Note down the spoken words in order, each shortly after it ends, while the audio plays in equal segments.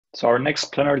So our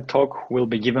next plenary talk will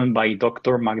be given by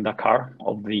Dr. Magda Carr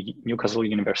of the Newcastle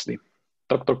University.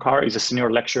 Dr. Carr is a senior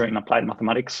lecturer in applied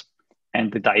mathematics and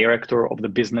the director of the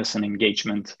business and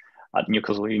engagement at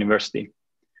Newcastle University.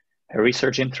 Her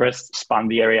research interests span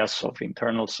the areas of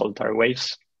internal solitary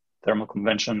waves, thermal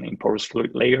convection in porous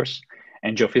fluid layers,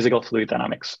 and geophysical fluid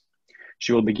dynamics.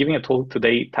 She will be giving a talk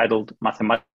today titled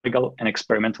Mathematical and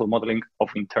Experimental Modeling of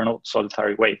Internal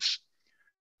Solitary Waves.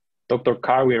 Dr.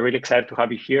 Carr, we're really excited to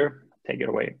have you here. Take it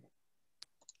away.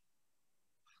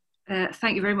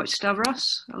 Thank you very much,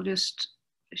 Stavros. I'll just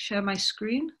share my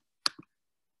screen.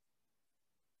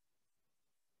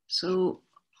 So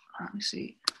let me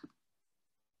see.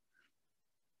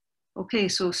 Okay,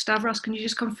 so Stavros, can you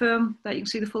just confirm that you can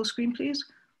see the full screen, please?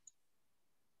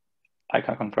 I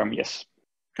can confirm, yes.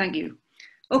 Thank you.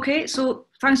 Okay, so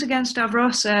thanks again,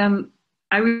 Stavros.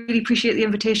 I really appreciate the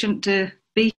invitation to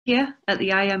be here at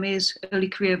the IMA's Early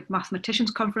Career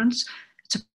Mathematicians Conference.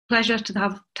 It's a pleasure to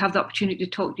have the opportunity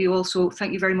to talk to you all, so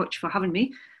thank you very much for having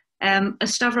me.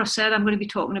 As Stavros said, I'm going to be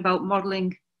talking about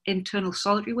modelling internal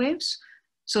solitary waves.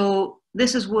 So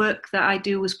this is work that I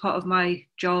do as part of my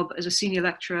job as a senior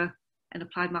lecturer in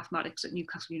applied mathematics at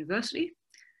Newcastle University.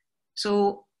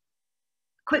 So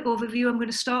quick overview, I'm going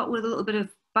to start with a little bit of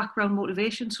background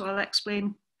motivation. So I'll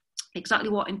explain exactly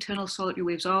what internal solitary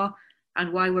waves are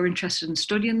and why we're interested in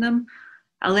studying them.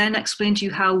 I'll then explain to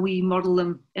you how we model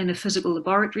them in a physical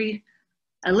laboratory,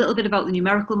 a little bit about the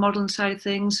numerical modeling side of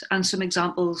things, and some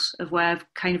examples of where I've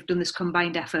kind of done this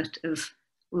combined effort of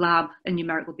lab and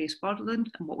numerical based modeling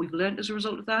and what we've learned as a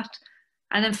result of that.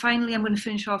 And then finally, I'm going to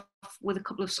finish off with a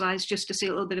couple of slides just to say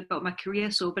a little bit about my career,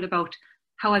 so a bit about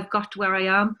how I've got to where I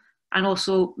am, and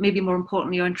also maybe more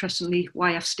importantly or interestingly,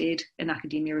 why I've stayed in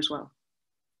academia as well.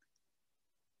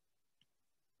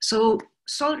 So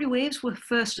solitary waves were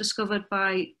first discovered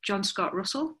by John Scott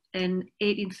Russell in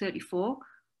 1834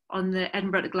 on the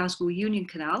Edinburgh to Glasgow Union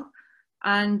Canal.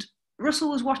 And Russell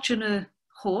was watching a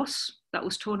horse that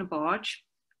was towing a barge,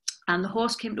 and the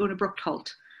horse came to an abrupt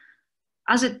halt.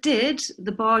 As it did,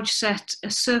 the barge set a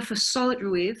surface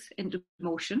solitary wave into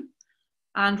motion,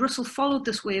 and Russell followed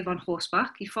this wave on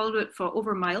horseback. He followed it for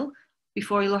over a mile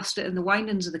before he lost it in the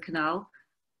windings of the canal.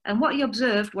 And what he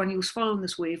observed when he was following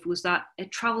this wave was that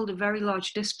it travelled a very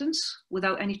large distance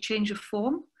without any change of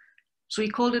form. So he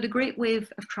called it a great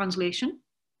wave of translation,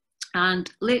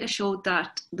 and later showed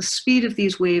that the speed of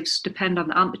these waves depend on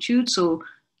the amplitude. So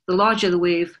the larger the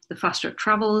wave, the faster it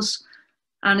travels.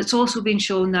 And it's also been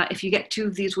shown that if you get two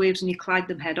of these waves and you collide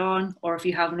them head on, or if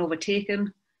you have an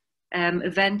overtaken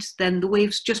event, then the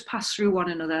waves just pass through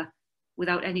one another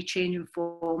without any change in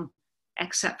form,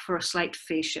 except for a slight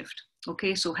phase shift.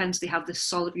 Okay, so hence they have this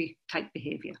solitary type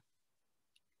behavior.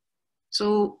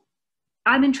 So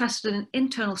I'm interested in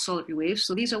internal solitary waves.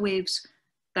 So these are waves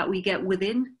that we get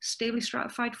within stably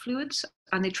stratified fluids,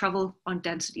 and they travel on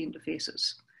density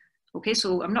interfaces. Okay,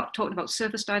 so I'm not talking about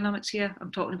surface dynamics here,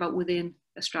 I'm talking about within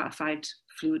a stratified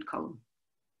fluid column.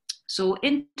 So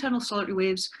internal solitary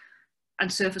waves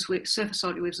and surface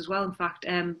solitary waves as well, in fact,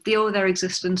 they owe their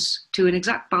existence to an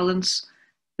exact balance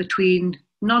between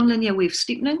nonlinear wave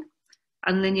steepening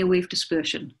and linear wave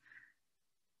dispersion.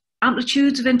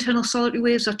 Amplitudes of internal solitary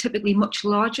waves are typically much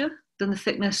larger than the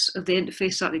thickness of the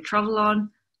interface that they travel on,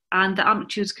 and the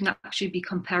amplitudes can actually be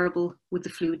comparable with the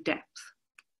fluid depth.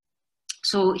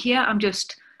 So here I'm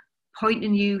just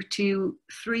pointing you to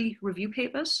 3 review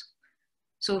papers.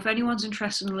 So if anyone's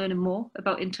interested in learning more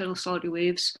about internal solitary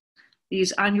waves,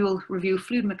 these annual review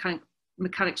fluid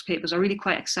mechanics papers are really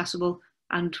quite accessible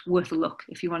and worth a look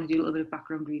if you want to do a little bit of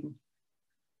background reading.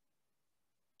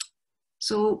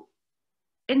 So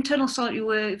internal solitary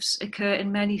waves occur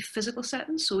in many physical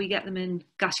settings. So we get them in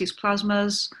gaseous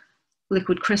plasmas,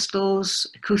 liquid crystals,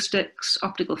 acoustics,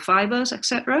 optical fibers,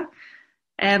 etc.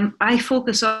 I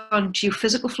focus on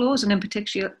geophysical flows and in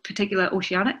particular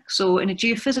oceanic. So in a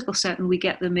geophysical setting, we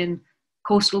get them in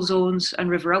coastal zones and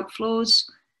river outflows,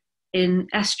 in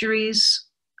estuaries,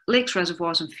 lakes,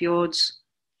 reservoirs and fjords,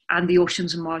 and the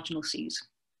oceans and marginal seas.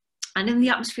 And in the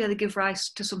atmosphere, they give rise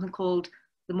to something called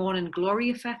the morning glory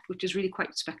effect, which is really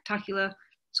quite spectacular.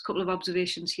 There's a couple of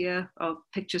observations here of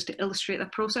pictures to illustrate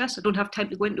that process. I don't have time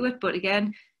to go into it, but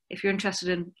again, if you're interested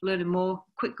in learning more,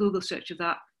 quick Google search of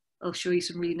that, I'll show you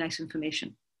some really nice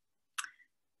information.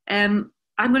 I'm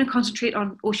going to concentrate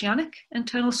on oceanic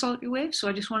internal solitary waves. So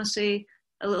I just want to say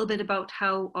a little bit about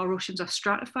how our oceans are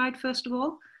stratified, first of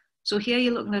all. So here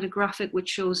you're looking at a graphic which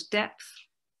shows depth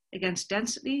against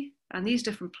density. And these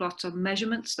different plots are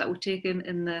measurements that were taken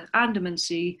in the Andaman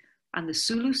Sea and the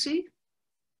Sulu Sea.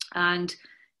 And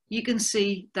you can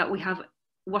see that we have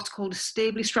what's called a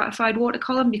stably stratified water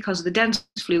column because the dense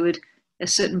fluid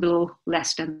is sitting below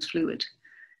less dense fluid.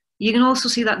 You can also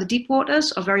see that the deep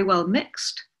waters are very well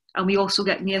mixed, and we also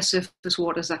get near surface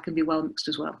waters that can be well mixed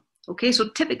as well. Okay, so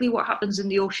typically what happens in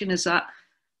the ocean is that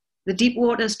the deep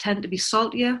waters tend to be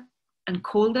saltier and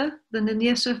colder than the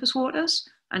near surface waters,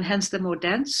 and hence they're more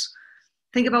dense.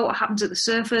 Think about what happens at the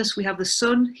surface. We have the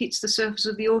sun heats the surface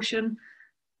of the ocean.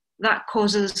 That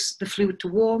causes the fluid to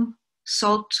warm.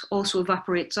 Salt also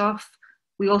evaporates off.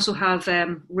 We also have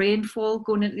rainfall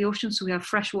going into the ocean, so we have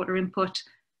freshwater input,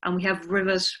 and we have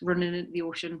rivers running into the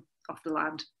ocean off the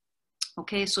land.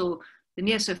 Okay, so the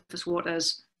near surface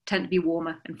waters tend to be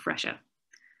warmer and fresher.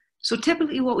 So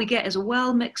typically what we get is a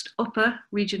well-mixed upper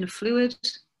region of fluid,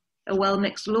 a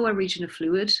well-mixed lower region of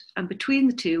fluid, and between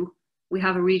the two, we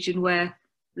have a region where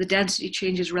the density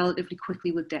changes relatively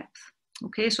quickly with depth.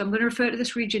 Okay, so I'm going to refer to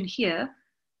this region here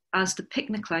as the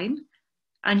pycnocline,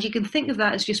 and you can think of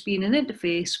that as just being an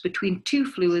interface between two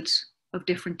fluids of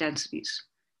different densities.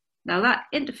 Now that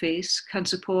interface can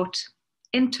support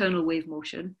internal wave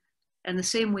motion in the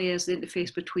same way as the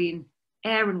interface between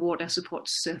air and water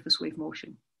supports surface wave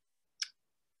motion.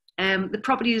 The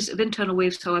properties of internal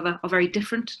waves, however, are very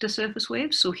different to surface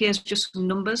waves. So here's just some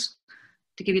numbers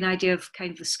to give you an idea of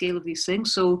kind of the scale of these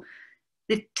things. So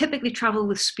they typically travel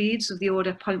with speeds of the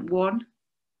order 0.1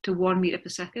 to 1 meter per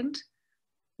second.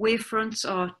 Wavefronts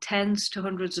are tens to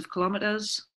hundreds of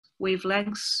kilometers.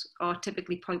 Wavelengths are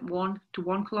typically 0.1 to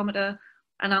 1 kilometer,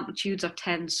 and amplitudes are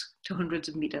tens to hundreds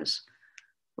of meters.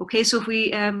 Okay, so if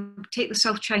we take the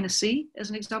South China Sea as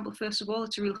an example, first of all,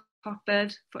 it's a real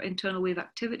hotbed for internal wave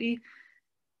activity.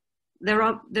 They're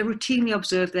routinely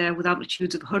observed there with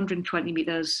amplitudes of 120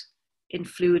 meters in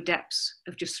fluid depths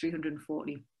of just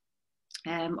 340.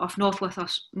 Off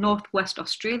northwest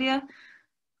Australia,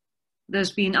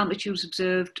 there's been amplitudes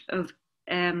observed of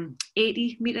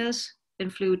 80 meters in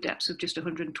fluid depths of just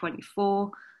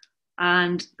 124.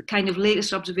 And the kind of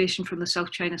latest observation from the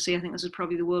South China Sea, I think this is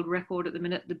probably the world record at the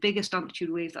minute, the biggest amplitude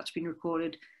wave that's been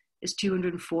recorded is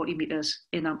 240 meters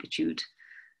in amplitude.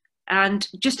 And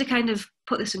just to kind of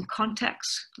put this in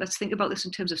context, let's think about this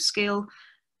in terms of scale.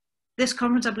 This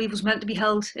conference, I believe, was meant to be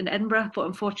held in Edinburgh, but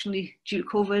unfortunately, due to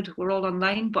COVID, we're all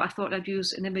online, but I thought I'd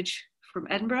use an image from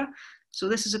Edinburgh. So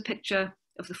this is a picture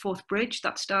of the Forth Bridge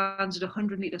that stands at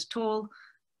 100 meters tall.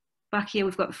 Back here,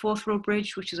 we've got the Forth Road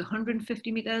Bridge, which is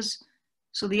 150 meters.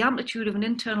 So the amplitude of an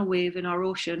internal wave in our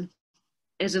ocean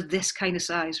is of this kind of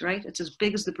size, right? It's as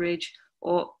big as the bridge,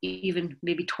 or even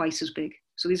maybe twice as big.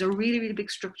 So these are really, really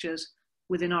big structures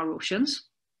within our oceans.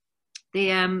 They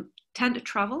tend to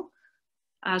travel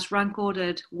as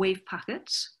rank-ordered wave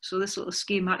packets. So this little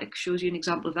schematic shows you an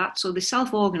example of that. So they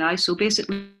self-organize. So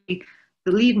basically,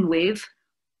 the leading wave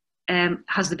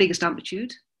has the biggest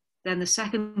amplitude. Then the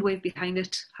second wave behind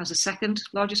it has the second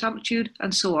largest amplitude,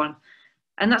 and so on.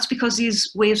 And that's because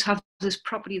these waves have this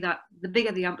property that the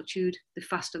bigger the amplitude, the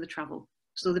faster they travel.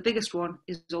 So the biggest one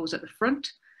is always at the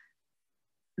front.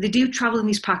 They do travel in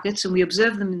these packets, and we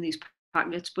observe them in these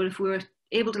packets, but if we were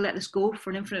able to let this go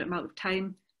for an infinite amount of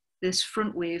time, this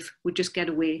front wave would just get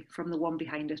away from the one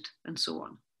behind it, and so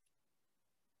on.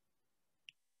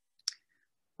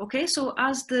 Okay, so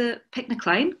as the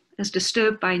pycnocline is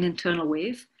disturbed by an internal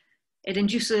wave, it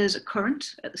induces a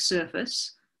current at the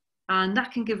surface, and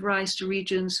that can give rise to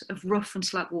regions of rough and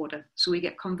slack water. So we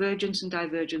get convergence and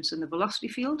divergence in the velocity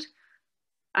field.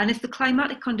 And if the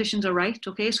climatic conditions are right,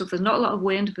 okay, so if there's not a lot of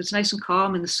wind, if it's nice and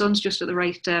calm and the sun's just at the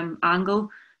right angle,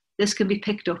 this can be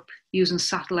picked up using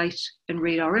satellite and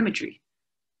radar imagery.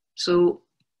 So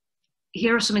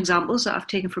here are some examples that I've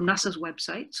taken from NASA's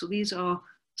website. So these are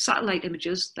satellite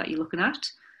images that you're looking at.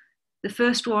 The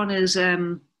first one is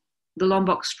the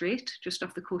Lombok Strait, just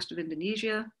off the coast of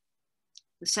Indonesia.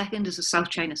 The second is the South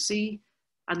China Sea,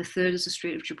 and the third is the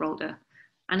Strait of Gibraltar.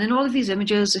 And in all of these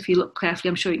images, if you look carefully,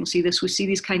 I'm sure you can see this, we see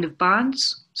these kind of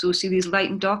bands. So we see these light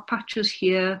and dark patches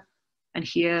here and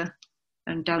here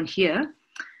and down here.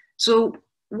 So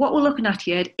what we're looking at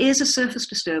here is a surface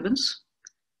disturbance,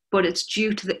 but it's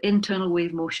due to the internal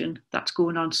wave motion that's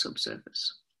going on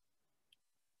subsurface.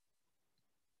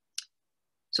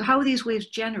 So how are these waves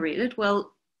generated?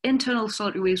 Well, internal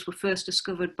solitary waves were first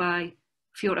discovered by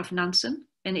Fridtjof Nansen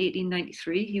in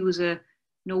 1893. He was a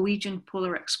Norwegian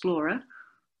polar explorer.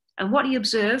 And what he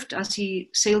observed as he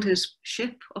sailed his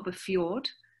ship up a fjord,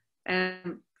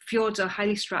 fjords are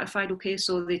highly stratified, okay,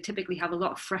 so they typically have a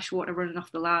lot of fresh water running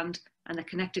off the land and they're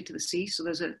connected to the sea, so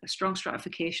there's a strong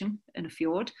stratification in a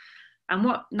fjord. And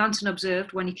what Nansen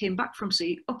observed when he came back from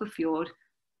sea up a fjord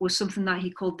was something that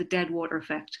he called the dead water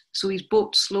effect. So his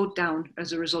boat slowed down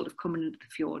as a result of coming into the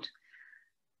fjord.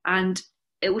 And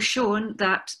it was shown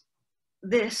that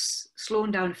this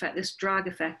slowing down effect, this drag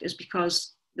effect, is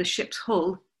because the ship's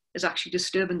hull is actually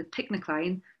disturbing the picnic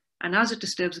line. And as it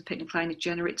disturbs the picnic line, it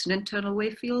generates an internal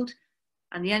wave field.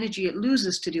 And the energy it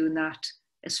loses to doing that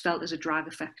is felt as a drag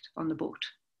effect on the boat.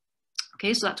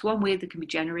 Okay, so that's one way that can be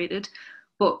generated.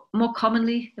 But more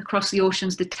commonly across the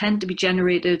oceans, they tend to be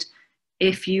generated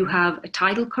if you have a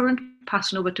tidal current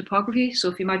passing over topography. So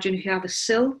if you imagine if you have a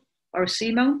sill or a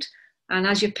seamount, and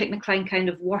as your picnic line kind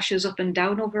of washes up and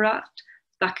down over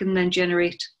that can then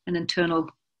generate an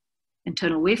internal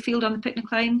wave field on the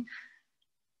picnic line.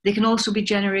 They can also be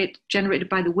generated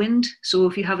by the wind. So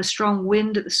if you have a strong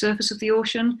wind at the surface of the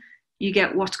ocean, you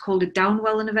get what's called a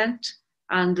downwelling event,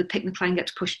 and the picnic line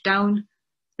gets pushed down.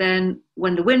 Then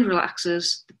when the wind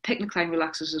relaxes, the picnic line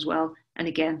relaxes as well. And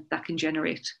again, that can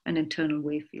generate an internal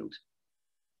wave field.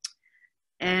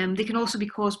 They can also be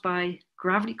caused by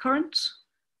gravity currents.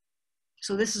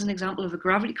 So this is an example of a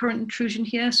gravity current intrusion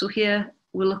here. So here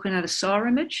we're looking at a SAR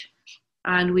image,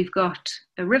 and we've got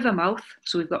a river mouth.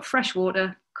 So we've got fresh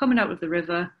water coming out of the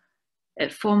river.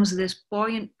 It forms this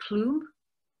buoyant plume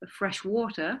of fresh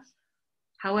water.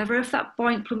 However, if that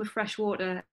buoyant plume of fresh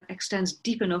water extends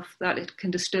deep enough that it can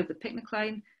disturb the picnic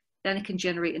line, then it can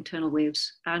generate internal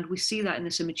waves. And we see that in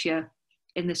this image here,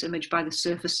 in this image by the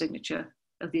surface signature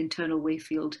of the internal wave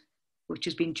field, which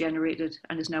has been generated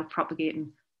and is now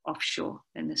propagating offshore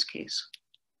in this case.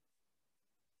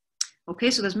 Okay,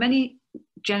 so there's many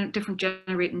different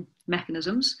generating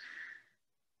mechanisms.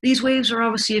 These waves are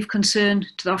obviously of concern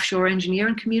to the offshore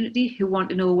engineering community, who want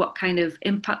to know what kind of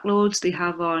impact loads they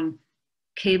have on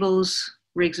cables,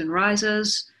 rigs and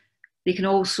risers. They can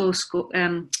also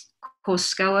cause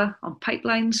scour on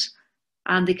pipelines,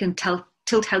 and they can tilt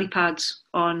helipads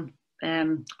on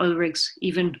oil rigs,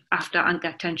 even after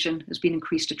anchor tension has been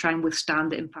increased to try and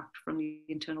withstand the impact from the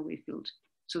internal wave field.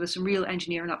 So there's some real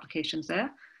engineering applications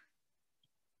there.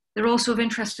 They're also of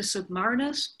interest to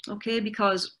submariners, okay,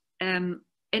 because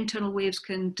internal waves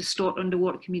can distort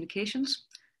underwater communications.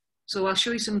 So I'll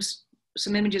show you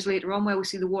some images later on where we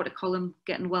see the water column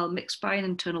getting well mixed by an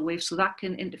internal wave, so that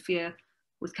can interfere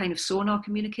with kind of sonar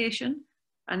communication.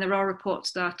 And there are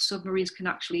reports that submarines can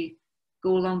actually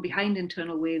go along behind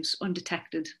internal waves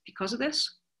undetected because of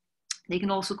this. They can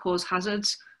also cause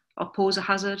hazards or pose a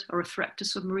hazard or a threat to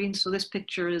submarines. So this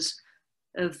picture is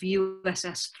of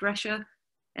USS Thresher.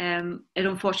 It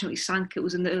unfortunately sank. It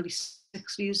was in the early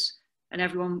 60s, and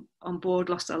everyone on board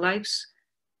lost their lives.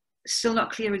 Still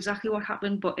not clear exactly what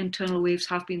happened, but internal waves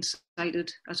have been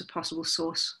cited as a possible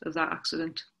source of that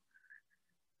accident.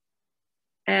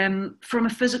 From a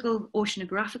physical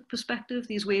oceanographic perspective,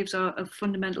 these waves are of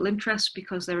fundamental interest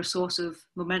because they're a source of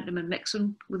momentum and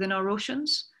mixing within our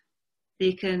oceans.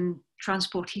 They can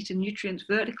transport heat and nutrients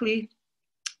vertically.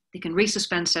 They can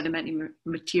resuspend sedimentary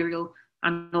material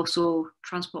and also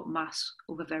transport mass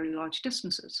over very large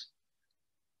distances.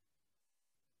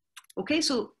 Okay,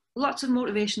 so lots of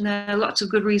motivation there, lots of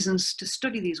good reasons to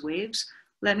study these waves.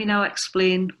 Let me now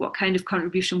explain what kind of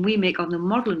contribution we make on the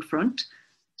modelling front.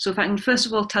 So if I can first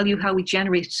of all tell you how we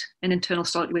generate an internal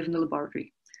salty wave in the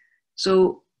laboratory.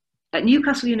 So at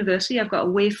Newcastle University, I've got a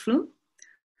wave flume.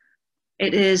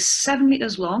 It is 7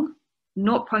 meters long,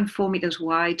 0.4 meters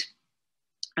wide,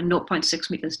 and 0.6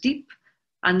 meters deep.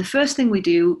 And the first thing we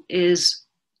do is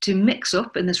to mix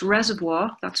up in this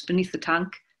reservoir that's beneath the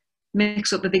tank,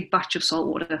 mix up a big batch of salt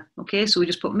water. Okay, so we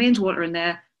just put mains water in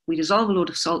there, we dissolve a load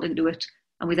of salt into it,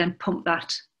 and we then pump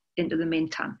that into the main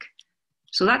tank.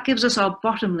 So that gives us our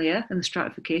bottom layer in the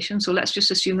stratification. So let's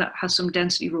just assume that has some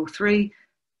density rho 3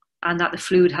 and that the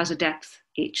fluid has a depth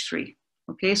H3.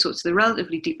 Okay, so it's the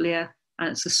relatively deep layer and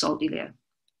it's the salty layer.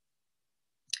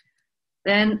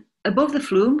 Then above the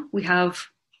flume, we have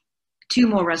 2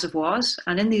 more reservoirs,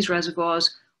 and in these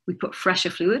reservoirs, we put fresher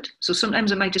fluid. So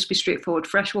sometimes it might just be straightforward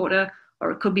fresh water,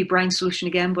 or it could be brine solution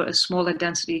again, but a smaller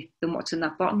density than what's in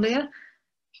that bottom layer.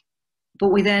 But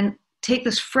we then take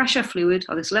this fresher fluid,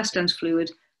 or this less dense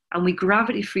fluid, and we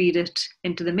gravity feed it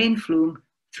into the main flume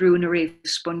through an array of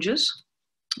sponges.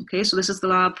 Okay, so this is the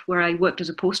lab where I worked as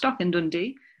a postdoc in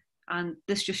Dundee, and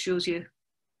this just shows you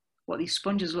what these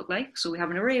sponges look like. So we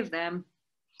have an array of them,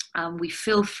 and we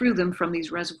fill through them from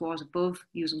these reservoirs above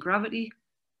using gravity,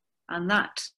 and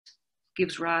that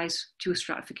gives rise to a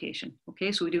stratification.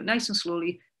 Okay, so we do it nice and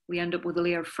slowly. We end up with a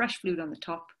layer of fresh fluid on the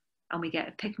top, and we get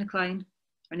a picnic line,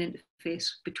 an interface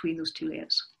between those 2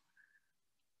 layers.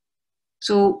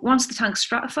 So once the tank's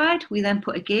stratified, we then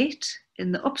put a gate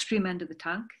in the upstream end of the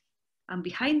tank, and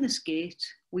behind this gate,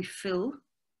 we fill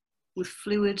with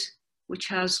fluid which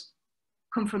has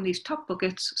come from these top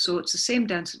buckets, so it's the same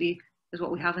density as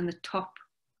what we have in the top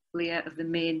layer of the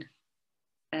main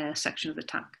section of the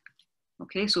tank.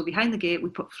 Okay, so behind the gate, we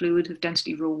put fluid of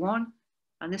density rho 1,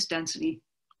 and this density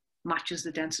matches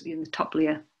the density in the top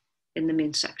layer in the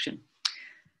main section.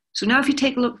 So now if you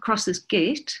take a look across this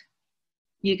gate,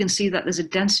 you can see that there's a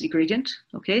density gradient.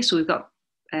 Okay, so we've got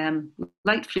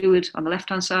light fluid on the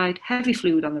left-hand side, heavy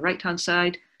fluid on the right-hand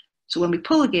side. So when we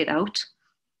pull the gate out,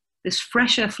 this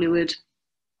fresher fluid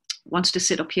wants to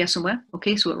sit up here somewhere.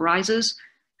 Okay, so it rises,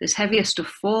 this heavier stuff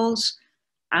falls,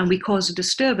 and we cause a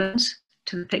disturbance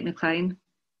to the picnic line,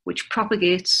 which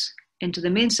propagates into the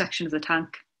main section of the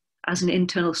tank as an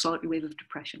internal solitary wave of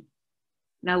depression.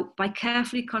 Now, by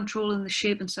carefully controlling the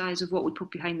shape and size of what we put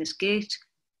behind this gate,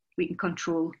 we can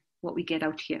control what we get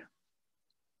out here.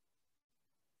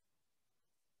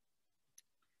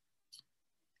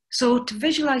 So to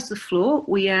visualize the flow,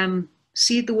 we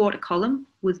seed the water column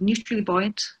with neutrally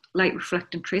buoyant light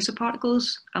reflecting tracer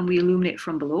particles, and we illuminate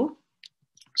from below.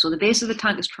 So the base of the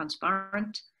tank is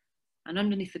transparent, and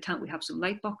underneath the tank we have some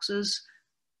light boxes.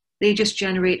 They just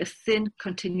generate a thin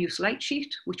continuous light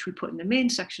sheet, which we put in the main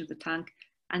section of the tank,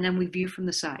 and then we view from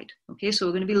the side. Okay, so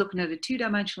we're going to be looking at a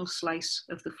two-dimensional slice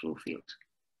of the flow field.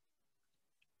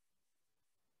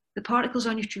 The particles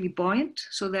are neutrally buoyant,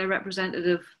 so they're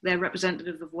representative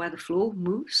of where the flow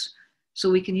moves. So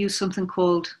we can use something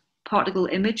called particle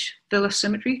image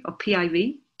velocimetry, or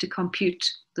PIV, to compute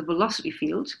the velocity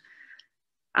field.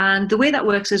 And the way that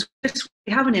works is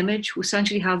we have an image, we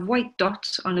essentially have white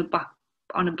dots on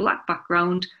a black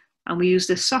background, and we use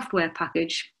this software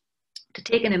package to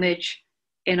take an image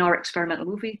in our experimental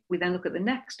movie. We then look at the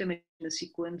next image in the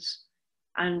sequence,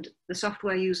 and the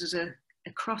software uses a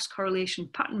cross-correlation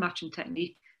pattern matching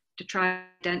technique to try and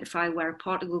identify where a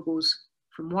particle goes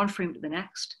from one frame to the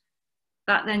next.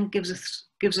 That then gives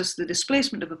us the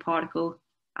displacement of a particle,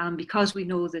 and because we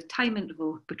know the time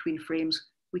interval between frames,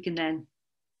 we can then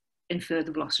infer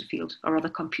the velocity field, or rather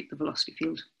compute the velocity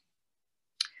field.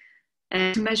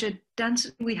 To measure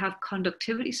density, we have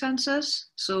conductivity sensors.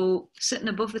 So sitting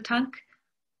above the tank,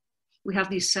 we have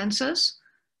these sensors.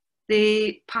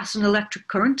 They pass an electric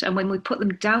current, and when we put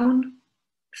them down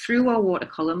through our water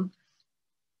column,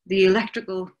 the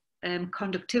electrical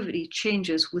conductivity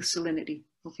changes with salinity.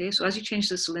 Okay, so as you change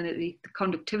the salinity, the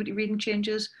conductivity reading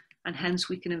changes, and hence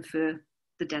we can infer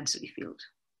the density field.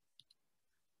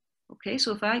 Okay,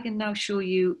 so if I can now show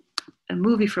you a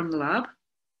movie from the lab.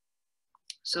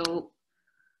 So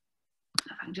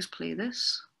I can just play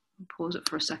this and pause it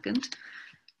for a second.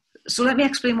 So let me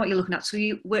explain what you're looking at. So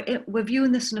we're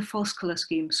viewing this in a false color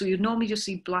scheme. So you'd normally just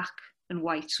see black and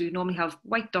white. So you normally have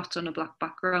white dots on a black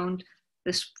background.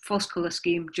 This false color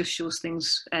scheme just shows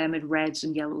things in reds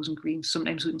and yellows and greens.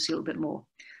 Sometimes we can see a little bit more.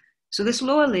 So this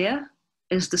lower layer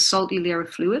is the salty layer of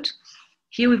fluid.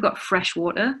 Here we've got fresh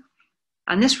water.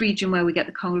 And this region where we get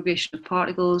the congregation of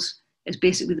particles is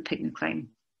basically the picnic line.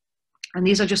 And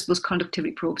these are just those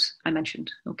conductivity probes I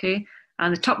mentioned, okay?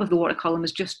 And the top of the water column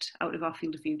is just out of our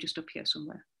field of view, just up here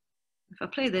somewhere. If I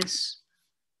play this,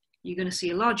 you're going to see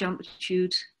a large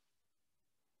amplitude,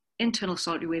 internal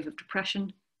solitary wave of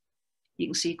depression. You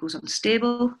can see it goes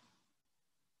unstable,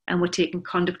 and we're taking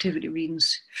conductivity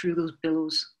readings through those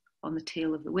billows on the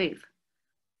tail of the wave.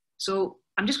 So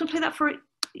I'm just going to play that for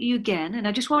you again, and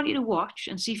I just want you to watch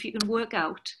and see if you can work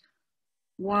out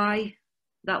why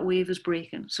that wave is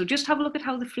breaking. So just have a look at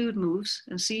how the fluid moves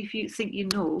and see if you think you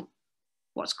know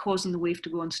what's causing the wave to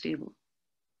go unstable.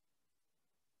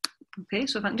 Okay,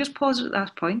 so if I can just pause it at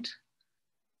that point,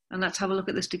 and let's have a look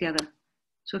at this together.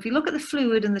 So if you look at the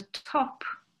fluid in the top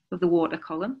of the water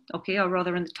column, okay, or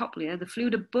rather in the top layer, the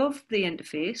fluid above the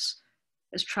interface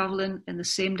is traveling in the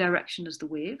same direction as the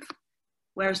wave,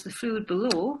 whereas the fluid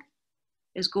below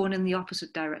is going in the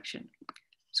opposite direction.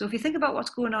 So if you think about what's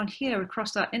going on here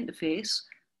across that interface,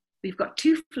 we've got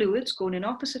two fluids going in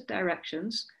opposite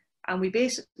directions, and we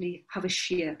basically have a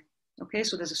shear. Okay,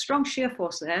 so there's a strong shear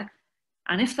force there,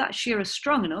 and if that shear is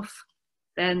strong enough,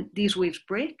 then these waves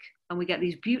break, and we get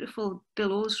these beautiful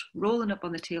billows rolling up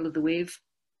on the tail of the wave.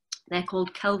 They're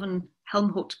called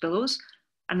Kelvin-Helmholtz billows,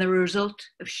 and they're a result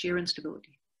of shear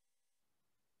instability.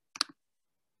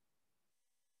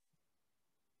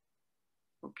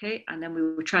 Okay, and then we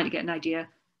were trying to get an idea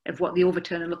of what the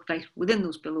overturning looked like within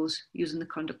those billows using the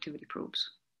conductivity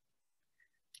probes.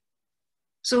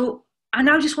 So I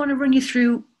now just want to run you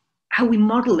through how we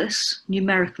model this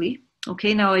numerically.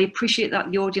 Okay, now I appreciate that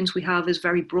the audience we have is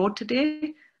very broad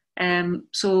today.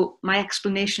 So my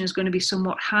explanation is going to be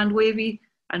somewhat hand wavy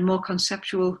and more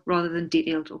conceptual rather than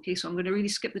detailed. Okay, so I'm going to really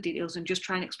skip the details and just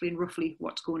try and explain roughly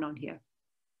what's going on here.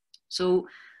 So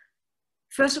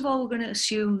first of all, we're going to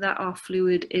assume that our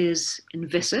fluid is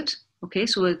inviscid. Okay,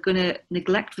 so we're going to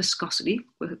neglect viscosity.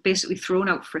 We're basically throwing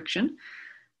out friction.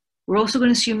 We're also going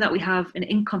to assume that we have an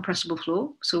incompressible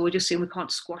flow. So we're just saying we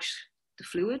can't squash the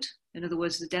fluid. In other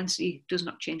words, the density does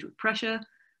not change with pressure.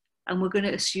 And we're going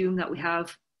to assume that we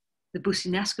have the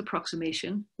Boussinesq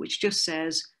approximation, which just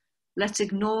says, let's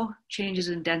ignore changes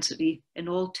in density in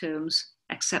all terms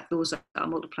except those that are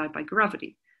multiplied by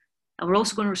gravity. And we're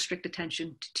also going to restrict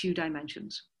attention to 2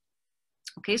 dimensions.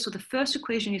 Okay, so the first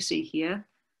equation you see here,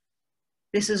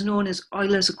 this is known as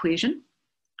Euler's equation,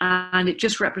 and it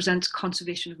just represents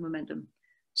conservation of momentum.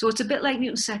 So it's a bit like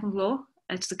Newton's second law.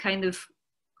 It's the kind of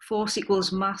force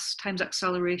equals mass times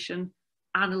acceleration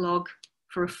analog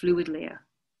for a fluid layer.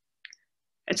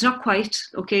 It's not quite,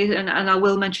 okay, and I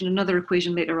will mention another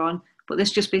equation later on, but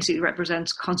this just basically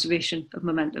represents conservation of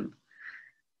momentum.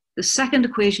 The second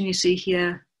equation you see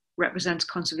here represents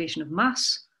conservation of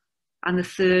mass, and the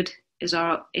third is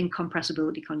our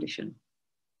incompressibility condition.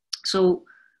 So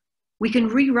we can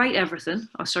rewrite everything,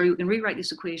 we can rewrite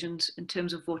these equations in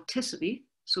terms of vorticity.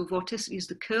 So vorticity is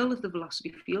the curl of the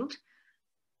velocity field,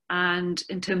 and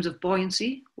in terms of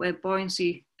buoyancy, where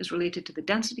buoyancy is related to the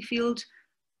density field,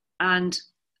 and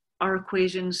our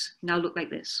equations now look like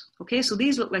this. Okay, so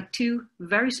these look like 2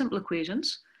 very simple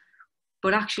equations,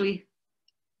 but actually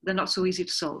they're not so easy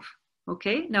to solve.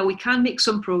 Okay, now we can make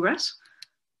some progress,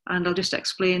 and I'll just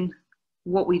explain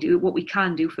what we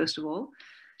can do first of all.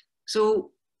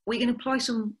 So we can apply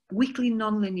some weakly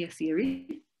nonlinear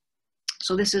theory.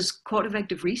 So this is Korteweg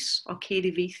de Vries, or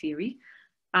KdV theory.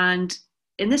 And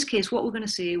in this case, what we're going to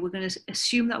say, we're going to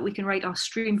assume that we can write our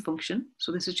stream function.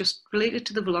 So this is just related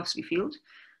to the velocity field.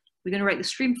 We're going to write the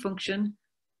stream function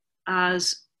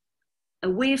as a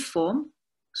waveform.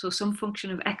 So some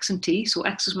function of x and t. So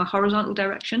x is my horizontal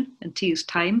direction and t is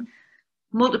time,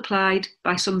 multiplied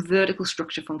by some vertical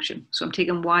structure function. So I'm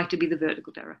taking y to be the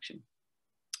vertical direction.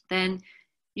 Then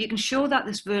you can show that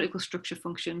this vertical structure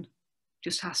function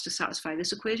just has to satisfy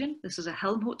this equation. This is a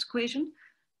Helmholtz equation.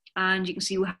 And you can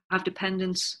see we have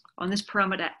dependence on this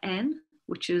parameter n,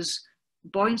 which is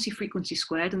buoyancy frequency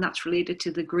squared, and that's related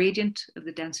to the gradient of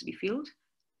the density field,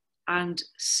 and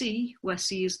c, where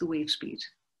c is the wave speed.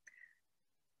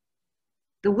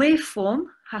 The waveform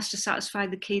has to satisfy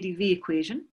the KdV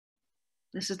equation.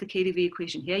 This is the KdV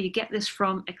equation here. You get this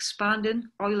from expanding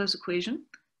Euler's equation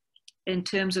in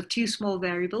terms of 2 small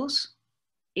variables,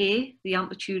 a, the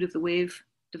amplitude of the wave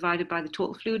divided by the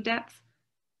total fluid depth,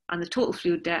 and the total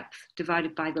fluid depth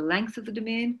divided by the length of the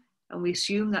domain. And we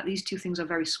assume that these 2 things are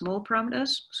very small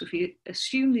parameters. So if you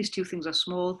assume these 2 things are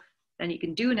small, then you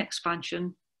can do an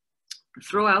expansion,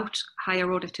 throw out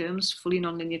higher order terms, fully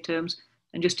nonlinear terms,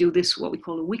 and just do this, what we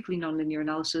call a weakly nonlinear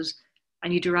analysis,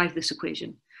 and you derive this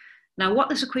equation. Now, what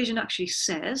this equation actually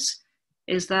says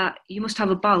is that you must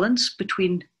have a balance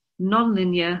between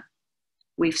nonlinear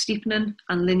wave steepening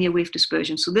and linear wave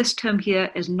dispersion. So this term here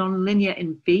is nonlinear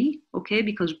in B, okay,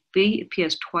 because B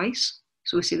appears twice.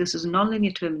 So we see this is a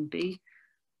nonlinear term in B,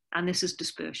 and this is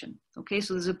dispersion. Okay,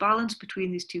 so there's a balance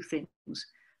between these 2 things.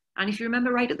 And if you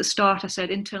remember right at the start, I said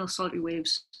internal solitary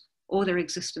waves owe their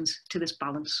existence to this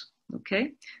balance.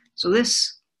 Okay, so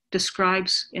this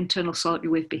describes internal solitary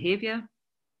wave behavior,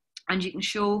 and you can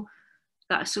show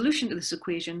that a solution to this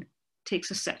equation takes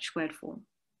a set squared form.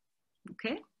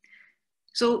 Okay,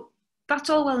 so that's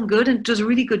all well and good and does a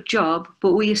really good job,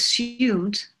 but we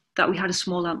assumed that we had a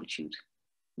small amplitude.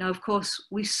 Now, of course,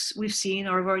 we've seen,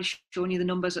 or I've already shown you the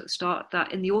numbers at the start,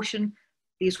 that in the ocean,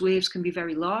 these waves can be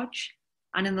very large.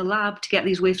 And in the lab, to get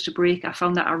these waves to break, I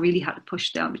found that I really had to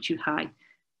push the amplitude high.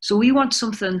 So we want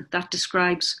something that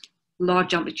describes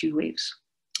large amplitude waves.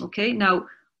 Okay, now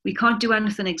we can't do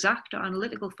anything exact or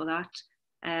analytical for that.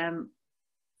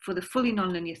 For the fully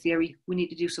nonlinear theory, we need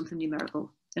to do something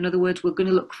numerical. In other words, we're going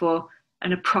to look for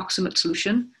an approximate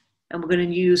solution, and we're going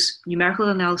to use numerical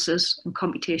analysis and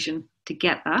computation to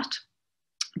get that.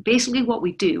 Basically, what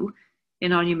we do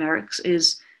in our numerics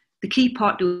is, the key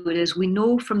part to it is we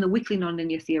know from the weakly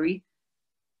nonlinear theory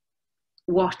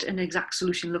what an exact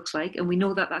solution looks like, and we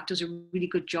know that that does a really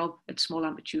good job at small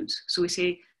amplitudes. So we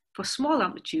say, for small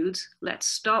amplitudes, let's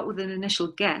start with an initial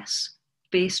guess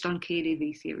based on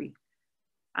KdV theory.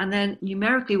 And then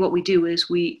numerically what we do is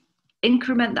we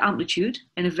increment the amplitude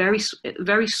in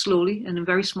very slowly and in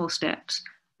very small steps,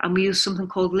 and we use something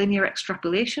called linear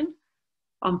extrapolation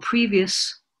on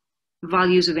previous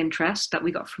values of interest that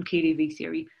we got from KdV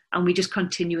theory, and we just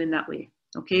continue in that way.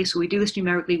 Okay, so we do this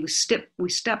numerically, we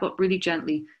step up really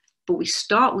gently, but we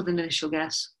start with an initial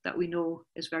guess that we know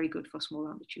is very good for small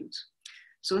amplitudes.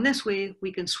 So in this way,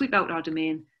 we can sweep out our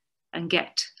domain and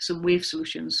get some wave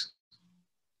solutions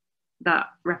that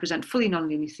represent fully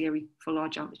nonlinear theory for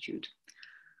large amplitude.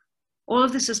 All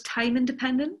of this is time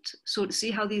independent. So to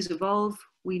see how these evolve,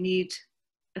 we need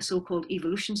a so-called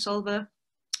evolution solver.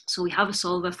 So we have a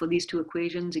solver for these two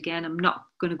equations. Again, I'm not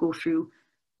going to go through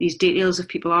these details. If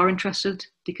people are interested,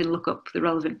 they can look up the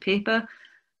relevant paper.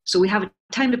 So we have a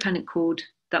time-dependent code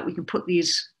that we can put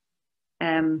these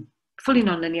fully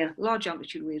nonlinear large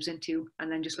amplitude waves into,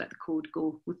 and then just let the code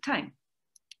go with time.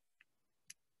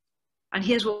 And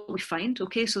here's what we find.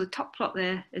 Okay, so the top plot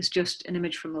there is just an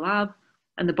image from the lab,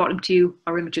 and the bottom two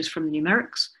are images from the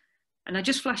numerics. And I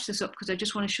just flashed this up because I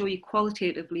just want to show you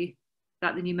qualitatively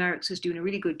that the numerics is doing a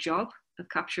really good job of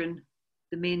capturing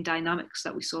the main dynamics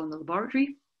that we saw in the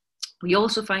laboratory. We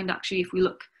also find, actually, if we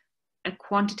look at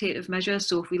quantitative measures,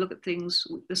 so if we look at things,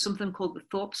 there's something called the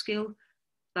Thorpe scale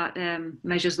that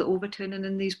measures the overturning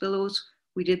in these billows.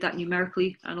 We did that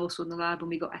numerically and also in the lab, and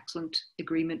we got excellent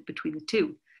agreement between the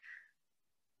two.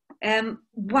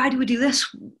 Why do we do this?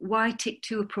 Why take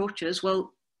two approaches?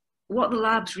 Well, what the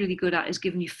lab's really good at is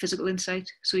giving you physical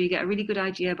insight. So you get a really good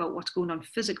idea about what's going on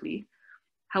physically.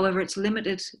 However, it's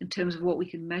limited in terms of what we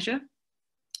can measure.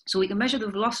 So we can measure the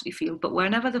velocity field, but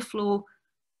whenever the flow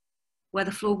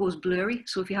goes blurry,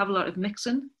 so if you have a lot of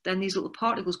mixing, then these little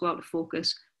particles go out of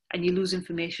focus and you lose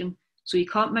information. So you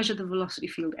can't measure the velocity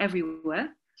field everywhere.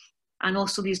 And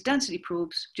also these density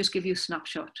probes just give you a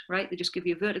snapshot, right? They just give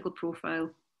you a vertical profile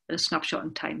and a snapshot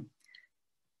in time.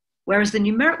 Whereas the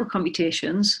numerical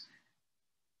computations,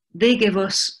 they give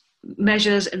us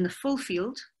measures in the full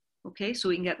field. Okay, so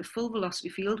we can get the full velocity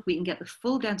field, we can get the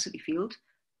full density field,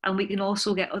 and we can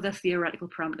also get other theoretical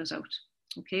parameters out.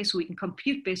 Okay, so we can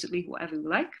compute basically whatever we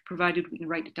like, provided we can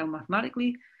write it down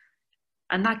mathematically.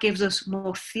 And that gives us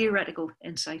more theoretical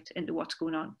insight into what's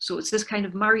going on. So it's this kind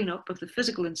of marrying up of the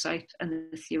physical insight and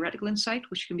the theoretical insight,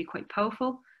 which can be quite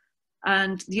powerful.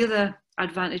 And the other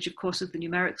advantage, of course, of the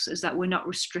numerics is that we're not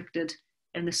restricted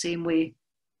in the same way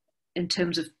in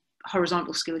terms of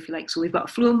horizontal scale, if you like. So we've got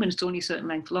a flume and it's only a certain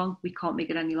length long. We can't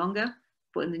make it any longer.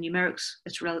 But in the numerics,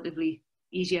 it's relatively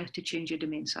easier to change your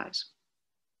domain size.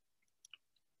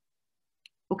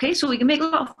 Okay, so we can make a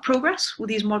lot of progress with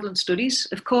these modeling studies.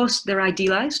 Of course, they're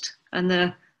idealized and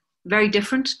they're very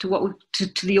different to what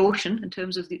to the ocean in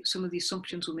terms of some of the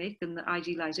assumptions we make and the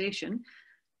idealization.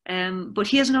 But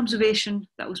here's an observation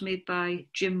that was made by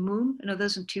Jim Moon and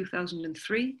others in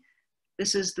 2003.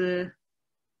 This is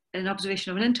an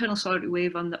observation of an internal solitary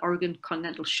wave on the Oregon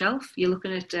continental shelf. You're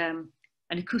looking at an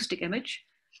acoustic image.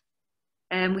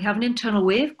 We have an internal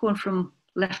wave going from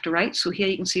left to right. So here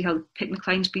you can see how the picnic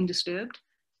line's been disturbed.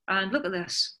 And look at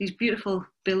this, these beautiful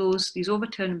billows, these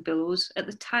overturning billows. At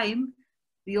the time,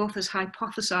 the authors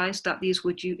hypothesized that these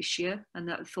were due to shear and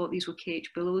that they thought these were KH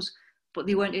billows, but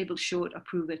they weren't able to show it or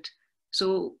prove it.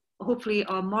 So hopefully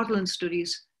our modeling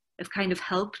studies have kind of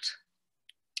helped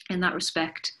in that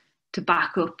respect to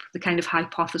back up the kind of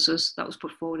hypothesis that was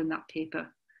put forward in that paper.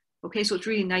 Okay, so it's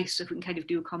really nice if we can kind of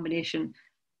do a combination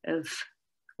of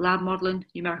lab modeling,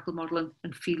 numerical modeling,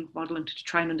 and field modeling to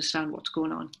try and understand what's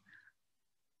going on.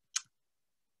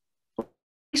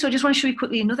 So I just want to show you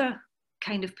quickly another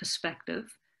kind of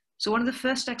perspective. So one of the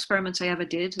first experiments I ever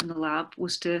did in the lab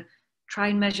was to try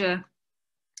and measure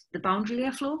the boundary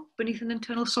layer flow beneath an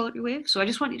internal solitary wave. So I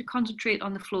just want you to concentrate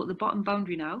on the flow at the bottom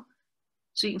boundary now.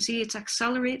 So you can see it's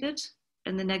accelerated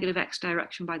in the negative x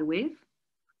direction by the wave.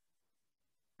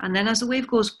 And then as the wave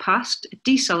goes past, it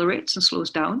decelerates and slows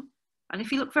down. And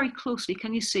if you look very closely,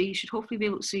 can you see, you should hopefully be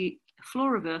able to see a flow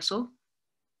reversal.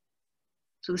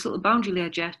 So this little boundary layer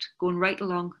jet going right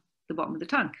along the bottom of the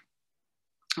tank.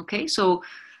 Okay, so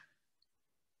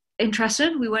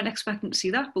interesting, we weren't expecting to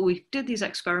see that, but we did these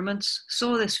experiments,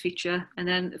 saw this feature, and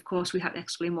then of course we had to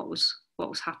explain what was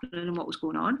happening and what was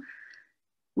going on.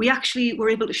 We actually were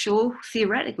able to show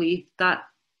theoretically that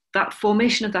that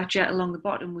formation of that jet along the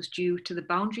bottom was due to the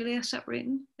boundary layer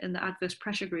separating in the adverse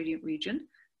pressure gradient region.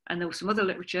 And there was some other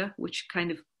literature which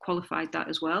kind of qualified that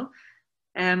as well.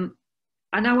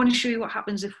 And I want to show you what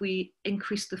happens if we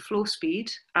increase the flow speed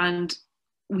and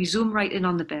we zoom right in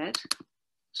on the bed.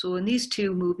 So in these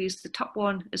two movies, the top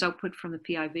one is output from the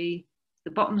PIV,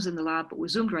 the bottom's in the lab, but we're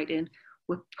zoomed right in.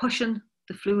 We're pushing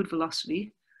the fluid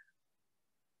velocity.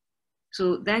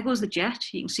 So there goes the jet.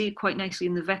 You can see it quite nicely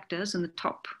in the vectors in the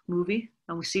top movie,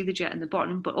 and we see the jet in the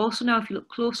bottom. But also now if you look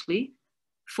closely,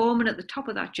 forming at the top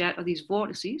of that jet are these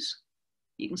vortices.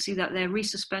 You can see that they're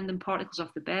resuspending particles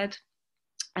off the bed,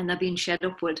 and they're being shed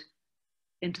upward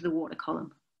into the water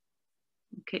column.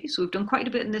 Okay, so we've done quite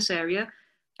a bit in this area,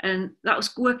 and that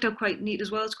was worked out quite neat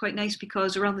as well. It's quite nice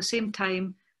because around the same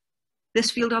time,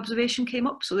 this field observation came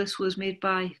up. So this was made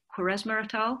by Quaresma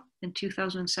et al. In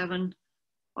 2007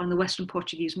 on the Western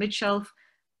Portuguese mid-shelf.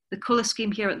 The colour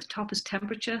scheme here at the top is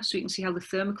temperature, so you can see how the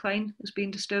thermocline is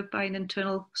being disturbed by an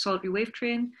internal solitary wave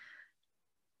train.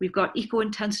 We've got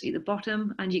eco-intensity at the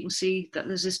bottom, and you can see that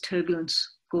there's this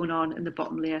turbulence going on in the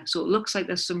bottom layer. So it looks like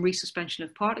there's some resuspension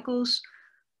of particles.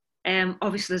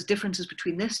 Obviously, there's differences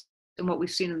between this and what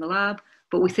we've seen in the lab,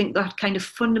 but we think that kind of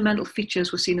fundamental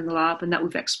features we're seeing in the lab and that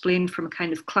we've explained from a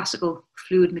kind of classical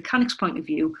fluid mechanics point of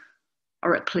view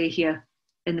are at play here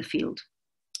in the field.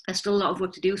 There's still a lot of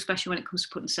work to do, especially when it comes to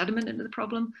putting sediment into the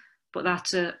problem, but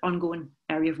that's an ongoing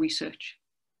area of research.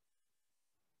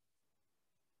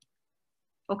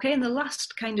 Okay, and the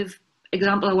last kind of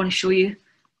example I want to show you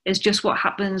is just what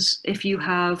happens if you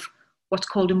have what's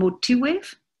called a mode 2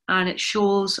 wave, and it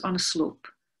shows on a slope.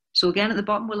 So again, at the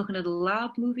bottom, we're looking at a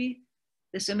lab movie.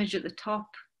 This image at the top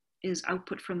is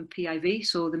output from the PIV,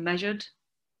 so the measured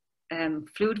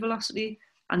fluid velocity,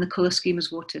 and the color scheme is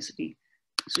vorticity.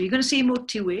 So you're going to see a mode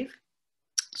 2 wave.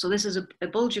 So this is a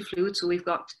bulge of fluid. So we've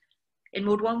got, in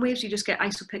mode 1 waves, you just get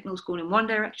isopycnals going in one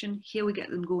direction. Here we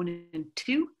get them going in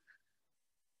two.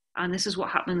 And this is what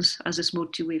happens as this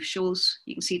mode 2 wave shows.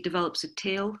 You can see it develops a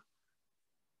tail.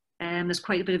 There's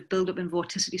quite a bit of buildup in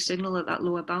vorticity signal at that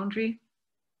lower boundary.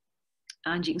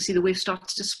 And you can see the wave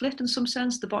starts to split in some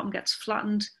sense. The bottom gets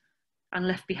flattened and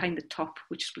left behind the top,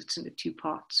 which splits into two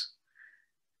parts.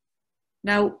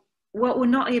 Now, what we're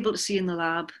not able to see in the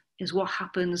lab is what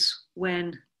happens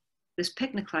when this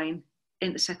pycnocline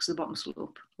intersects the bottom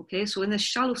slope. Okay, so in this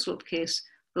shallow slope case,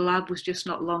 the lab was just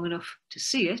not long enough to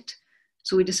see it.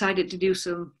 So we decided to do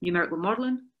some numerical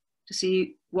modeling to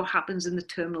see what happens in the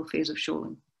terminal phase of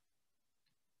shoaling.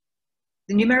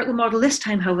 The numerical model this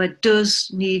time, however,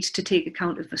 does need to take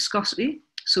account of viscosity.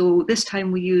 So this time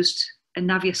we used a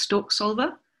Navier-Stokes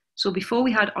solver. So before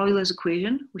we had Euler's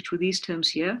equation, which were these terms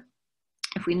here,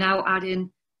 if we now add in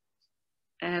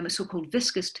a so-called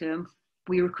viscous term,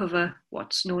 we recover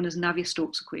what's known as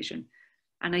Navier-Stokes equation.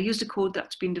 And I used a code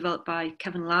that's been developed by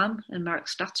Kevin Lamb and Marek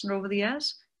Statzner over the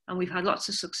years. And we've had lots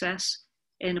of success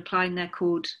in applying their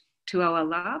code to our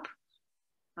lab.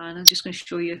 And I'm just going to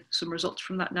show you some results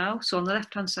from that now. So on the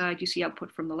left-hand side, you see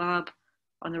output from the lab.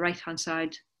 On the right-hand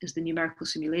side is the numerical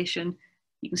simulation.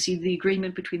 You can see the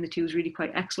agreement between the two is really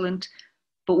quite excellent.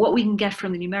 But what we can get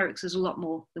from the numerics is a lot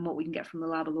more than what we can get from the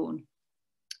lab alone.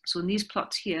 So in these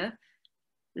plots here,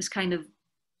 this kind of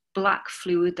black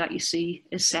fluid that you see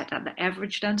is set at the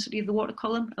average density of the water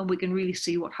column, and we can really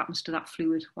see what happens to that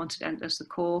fluid once it enters the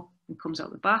core and comes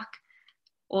out the back.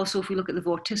 Also, if we look at the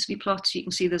vorticity plots, you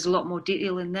can see there's a lot more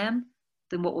detail in them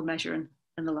than what we're measuring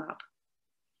in the lab.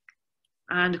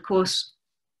 And of course,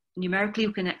 numerically,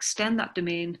 we can extend that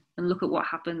domain and look at what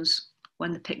happens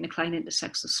when the pycnocline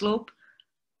intersects the slope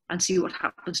and see what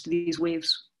happens to these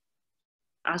waves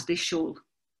as they shoal.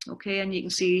 Okay, and you can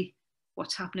see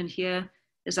what's happening here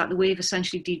is that the wave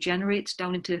essentially degenerates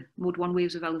down into mode 1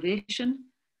 waves of elevation.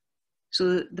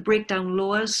 So the breakdown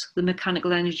lowers the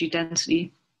mechanical energy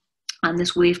density, and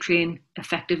this wave train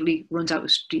effectively runs out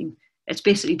of steam. It's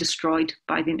basically destroyed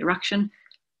by the interaction,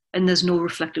 and there's no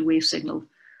reflected wave signal.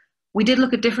 We did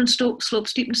look at different slope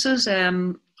steepnesses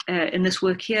in this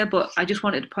work here, but I just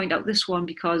wanted to point out this one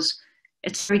because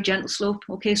it's a very gentle slope.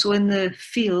 Okay, so in the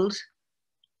field,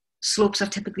 slopes are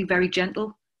typically very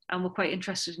gentle, and we're quite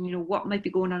interested in, what might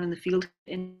be going on in the field.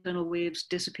 Internal waves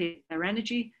dissipate their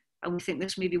energy, and we think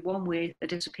this may be one way they're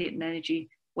dissipating energy.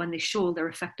 When they shoal, they're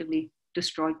effectively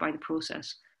destroyed by the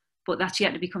process. But that's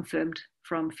yet to be confirmed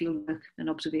from fieldwork and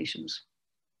observations.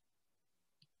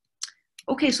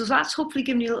 Okay, so that's hopefully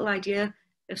given you a little idea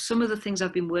of some of the things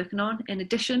I've been working on. In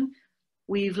addition,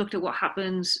 we've looked at what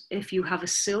happens if you have a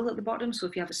sill at the bottom. So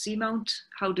if you have a seamount,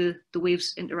 how do the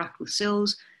waves interact with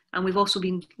sills? And we've also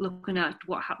been looking at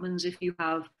what happens if you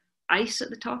have ice at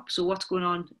the top. So what's going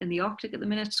on in the Arctic at the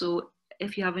minute? So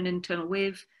if you have an internal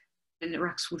wave that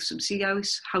interacts with some sea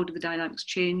ice, how do the dynamics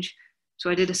change? So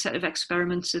I did a set of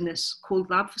experiments in this cold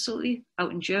lab facility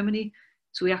out in Germany.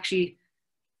 So we actually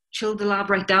chilled the lab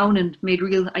right down and made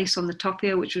real ice on the top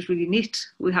here, which was really neat.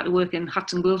 We had to work in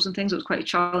hats and gloves and things. It was quite a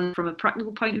challenge from a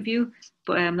practical point of view,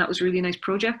 but that was a really nice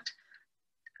project.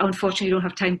 Unfortunately, I don't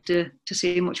have time to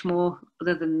say much more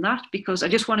other than that, because I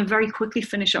just want to very quickly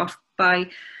finish off by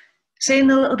saying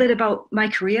a little bit about my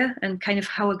career and kind of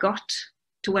how I got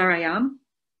to where I am.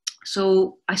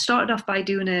 So I started off by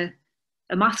doing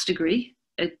a maths degree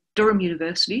at Durham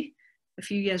University a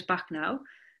few years back now.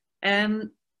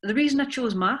 The reason I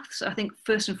chose maths, I think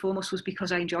first and foremost, was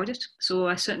because I enjoyed it. So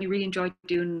I certainly really enjoyed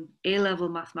doing A-level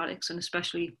mathematics, and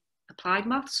especially applied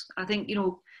maths. I think,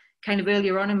 kind of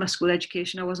earlier on in my school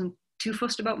education, I wasn't too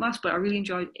fussed about maths, but I really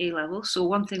enjoyed A-level. So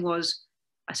one thing was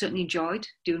I certainly enjoyed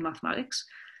doing mathematics.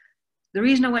 The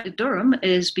reason I went to Durham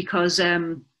is because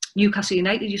Newcastle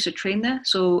United used to train there.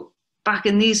 So back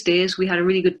in these days, we had a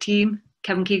really good team.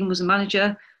 Kevin Keegan was the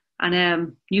manager,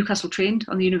 and Newcastle trained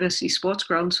on the university sports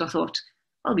ground. So I thought,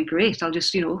 that'll be great. I'll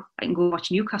just, I can go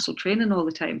watch Newcastle training all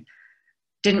the time.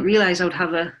 Didn't realise I would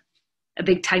have a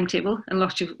big timetable and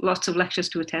lots of lectures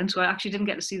to attend. So I actually didn't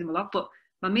get to see them a lot. But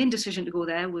my main decision to go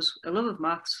there was a love of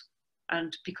maths,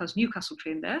 and because Newcastle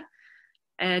trained there.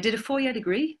 I did a 4-year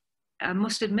degree. I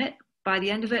must admit, by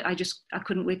the end of it, I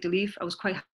couldn't wait to leave. I was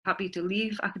quite happy to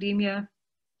leave academia,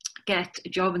 get a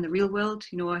job in the real world.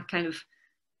 I kind of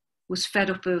was fed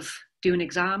up of doing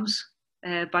exams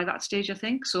by that stage, I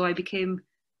think. So I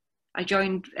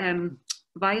joined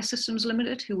Via Systems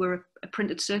Limited, who were a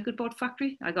printed circuit board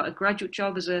factory. I got a graduate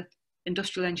job as an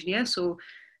industrial engineer. So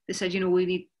they said, we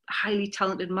need highly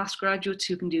talented maths graduates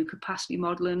who can do capacity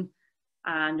modeling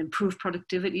and improve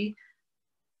productivity.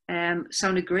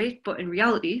 Sounded great, but in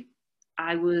reality,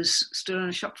 I was stood on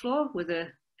a shop floor with a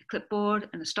clipboard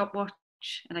and a stopwatch,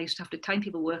 and I used to have to time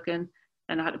people working,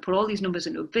 and I had to put all these numbers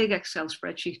into a big Excel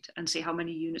spreadsheet and say how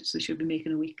many units they should be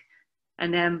making a week.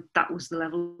 And that was the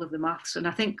level of the maths. And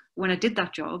I think when I did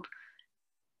that job,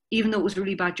 even though it was a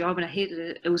really bad job and I hated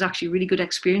it, it was actually a really good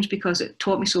experience because it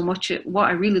taught me so much. What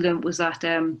I really learned was that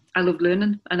I loved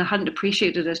learning, and I hadn't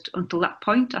appreciated it until that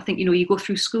point. I think, you go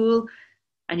through school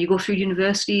and you go through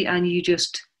university and you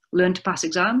just learn to pass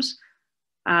exams.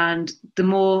 And the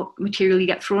more material you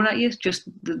get thrown at you, just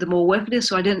the more work it is.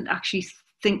 So I didn't actually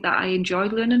think that I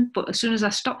enjoyed learning. But as soon as I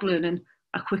stopped learning,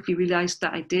 I quickly realised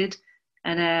that I did.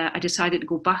 And I decided to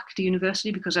go back to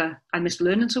university because I missed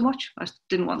learning so much. I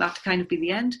didn't want that to kind of be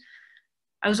the end.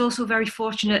 I was also very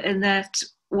fortunate in that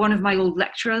one of my old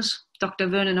lecturers, Dr.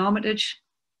 Vernon Armitage,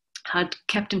 had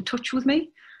kept in touch with me.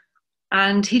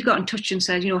 And he'd got in touch and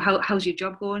said, how's your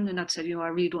job going? And I'd said, I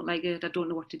really don't like it. I don't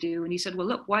know what to do. And he said, well,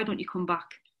 look, why don't you come back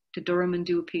to Durham and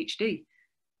do a PhD?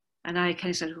 And I kind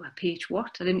of said, a PhD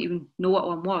what? I didn't even know what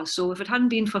one was. So if it hadn't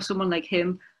been for someone like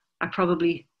him, I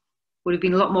probably would have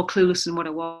been a lot more clueless than what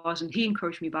I was. And he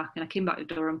encouraged me back, and I came back to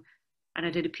Durham and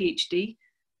I did a PhD.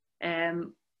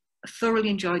 Thoroughly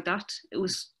enjoyed that. It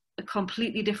was a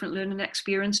completely different learning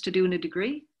experience to doing a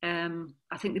degree.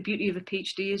 I think the beauty of a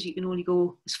PhD is you can only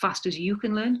go as fast as you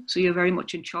can learn. So you're very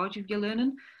much in charge of your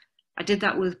learning. I did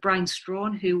that with Brian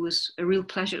Strawn, who was a real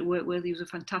pleasure to work with. He was a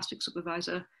fantastic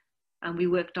supervisor. And we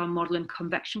worked on modelling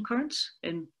convection currents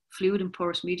in fluid and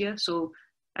porous media. So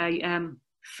I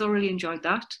thoroughly enjoyed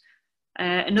that.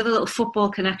 Another little football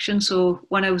connection. So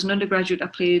when I was an undergraduate, I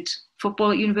played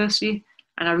football at university,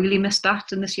 and I really missed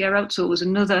that in this year out. So it was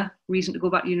another reason to go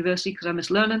back to university because I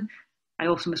missed learning. I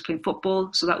also missed playing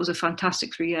football. So that was a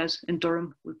fantastic 3 years in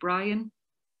Durham with Brian.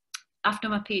 After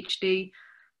my PhD,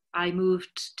 I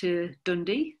moved to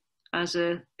Dundee as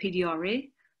a PDRA.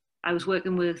 I was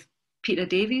working with Peter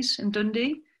Davies in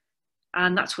Dundee,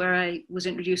 and that's where I was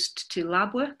introduced to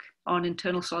lab work on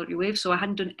internal solitary waves. So I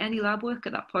hadn't done any lab work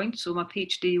at that point. So my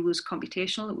PhD was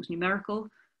computational, it was numerical.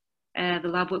 The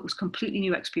lab work was completely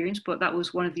new experience, but that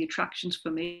was one of the attractions for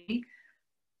me.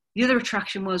 The other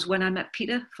attraction was when I met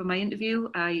Peter for my interview.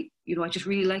 I just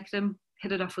really liked him,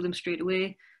 hit it off with him straight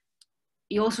away.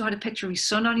 He also had a picture of his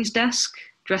son on his desk,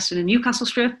 dressed in a Newcastle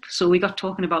strip. So we got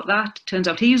talking about that. Turns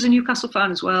out he was a Newcastle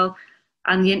fan as well.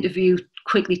 And the interview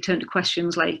quickly turned to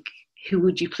questions like, who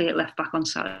would you play at left back on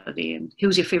Saturday? And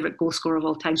who's your favourite goal scorer of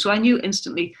all time? So I knew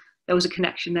instantly there was a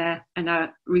connection there, and I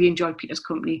really enjoyed Peter's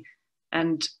company.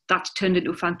 And that's turned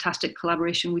into a fantastic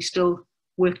collaboration. We still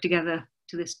work together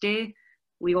to this day.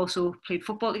 We also played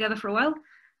football together for a while.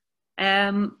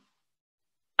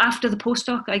 After the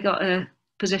postdoc, I got a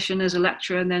position as a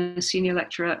lecturer and then a senior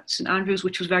lecturer at St Andrews,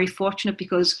 which was very fortunate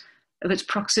because of its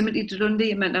proximity to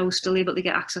Dundee. It meant I was still able to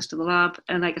get access to the lab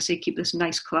and, like I say, keep this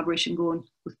nice collaboration going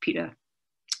with Peter.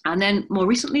 And then more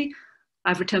recently,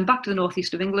 I've returned back to the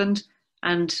northeast of England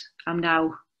and I'm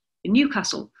now in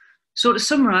Newcastle. So to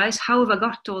summarise, how have I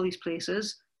got to all these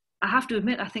places? I have to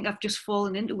admit, I think I've just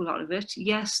fallen into a lot of it.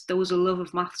 Yes, there was a love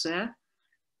of maths there.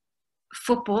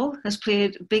 Football has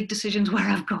played big decisions where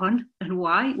I've gone and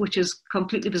why, which is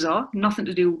completely bizarre. Nothing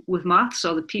to do with maths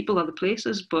or the people or the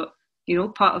places, but, you know,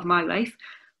 part of my life.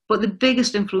 But the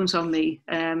biggest influence on me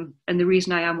and the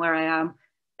reason I am where I am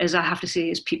is, I have to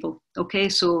say, is people. Okay,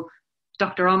 so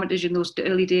Dr. Armitage in those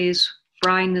early days,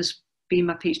 Brian has been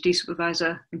my PhD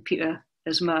supervisor, and Peter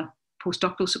as my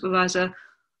postdoctoral supervisor,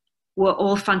 were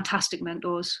all fantastic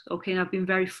mentors. Okay, and I've been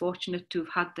very fortunate to have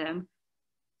had them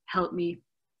help me,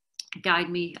 guide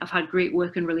me. I've had great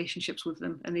working relationships with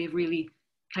them, and they've really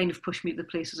kind of pushed me to the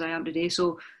places I am today.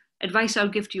 So advice I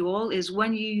would give to you all is,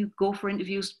 when you go for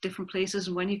interviews different places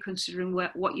and when you're considering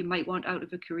what you might want out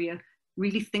of a career,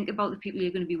 Really think about the people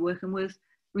you're going to be working with.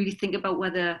 Really think about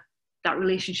whether that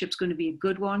relationship's going to be a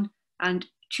good one, and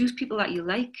choose people that you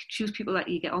like, choose people that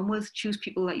you get on with, choose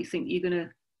people that you think you're going to,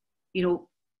 you know,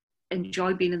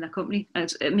 enjoy being in their company.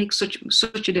 And it makes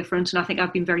such a difference. And I think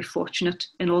I've been very fortunate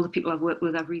in all the people I've worked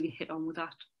with. I've really hit on with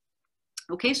that.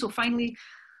 Okay, so finally,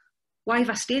 why have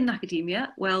I stayed in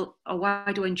academia? Well, or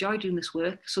why do I enjoy doing this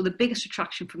work? So the biggest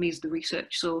attraction for me is the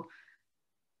research. So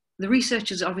the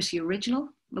research is obviously original.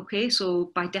 Okay,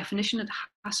 so by definition, it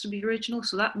has to be original.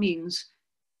 So that means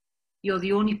you're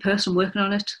the only person working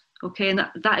on it. Okay, and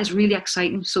that is really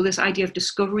exciting. So this idea of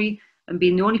discovery and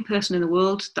being the only person in the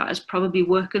world that is probably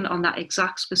working on that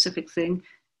exact specific thing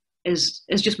is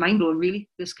just mind-blowing, really.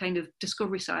 This kind of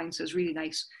discovery science is really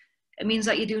nice. It means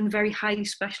that you're doing very highly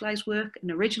specialized work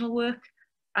and original work,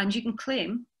 and you can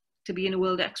claim to being a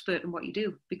world expert in what you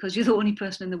do because you're the only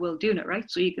person in the world doing it, right?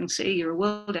 So you can say you're a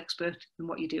world expert in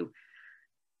what you do.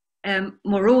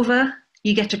 Moreover,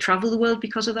 you get to travel the world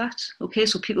because of that. Okay,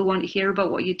 so people want to hear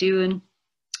about what you're doing,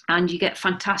 and you get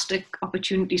fantastic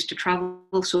opportunities to travel.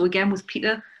 So again, with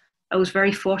Peter, I was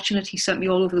very fortunate. He sent me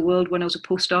all over the world when I was a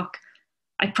postdoc.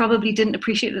 I probably didn't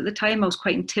appreciate it at the time. I was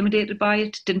quite intimidated by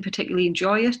it, didn't particularly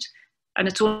enjoy it. And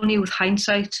it's only with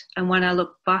hindsight, and when I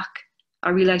look back, I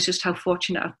realised just how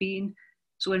fortunate I've been.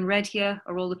 So in red here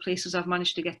are all the places I've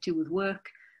managed to get to with work.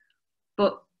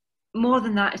 But more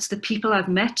than that, it's the people I've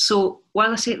met. So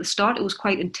while I say at the start it was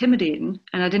quite intimidating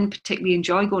and I didn't particularly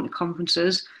enjoy going to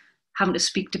conferences, having to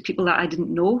speak to people that I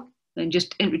didn't know and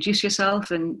just introduce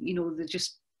yourself, and you know, they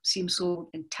just seem so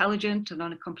intelligent and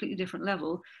on a completely different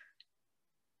level.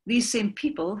 These same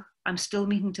people I'm still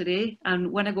meeting today,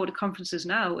 and when I go to conferences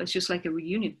now, it's just like a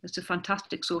reunion. It's a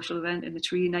fantastic social event, and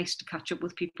it's really nice to catch up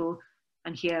with people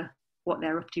and hear what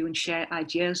they're up to and share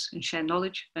ideas and share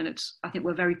knowledge. And I think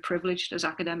we're very privileged as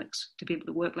academics to be able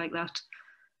to work like that.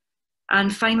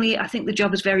 And finally, I think the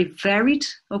job is very varied.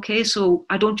 Okay, so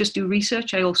I don't just do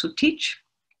research, I also teach,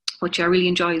 which I really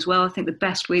enjoy as well. I think the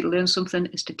best way to learn something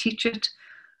is to teach it.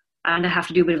 And I have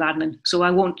to do a bit of admin. So I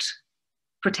won't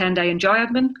pretend I enjoy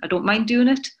admin. I don't mind doing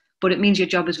it, but it means your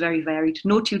job is very varied.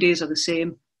 No 2 days are the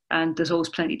same, and there's always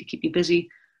plenty to keep you busy.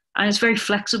 And it's very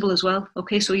flexible as well.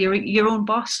 Okay, so you're your own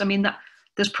boss. I mean,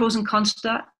 there's pros and cons to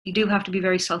that. You do have to be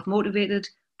very self-motivated,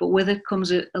 but with it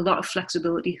comes a lot of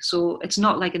flexibility. So it's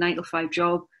not like a 9-to-5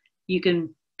 job. You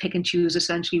can pick and choose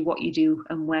essentially what you do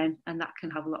and when, and that can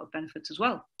have a lot of benefits as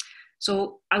well.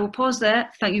 So I will pause there.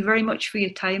 Thank you very much for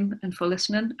your time and for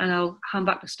listening, and I'll hand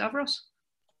back to Stavros.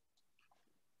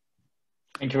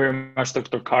 Thank you very much,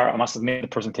 Dr. Carr. I must admit the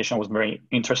presentation was very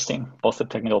interesting, both the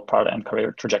technical part and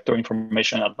career trajectory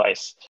information and advice.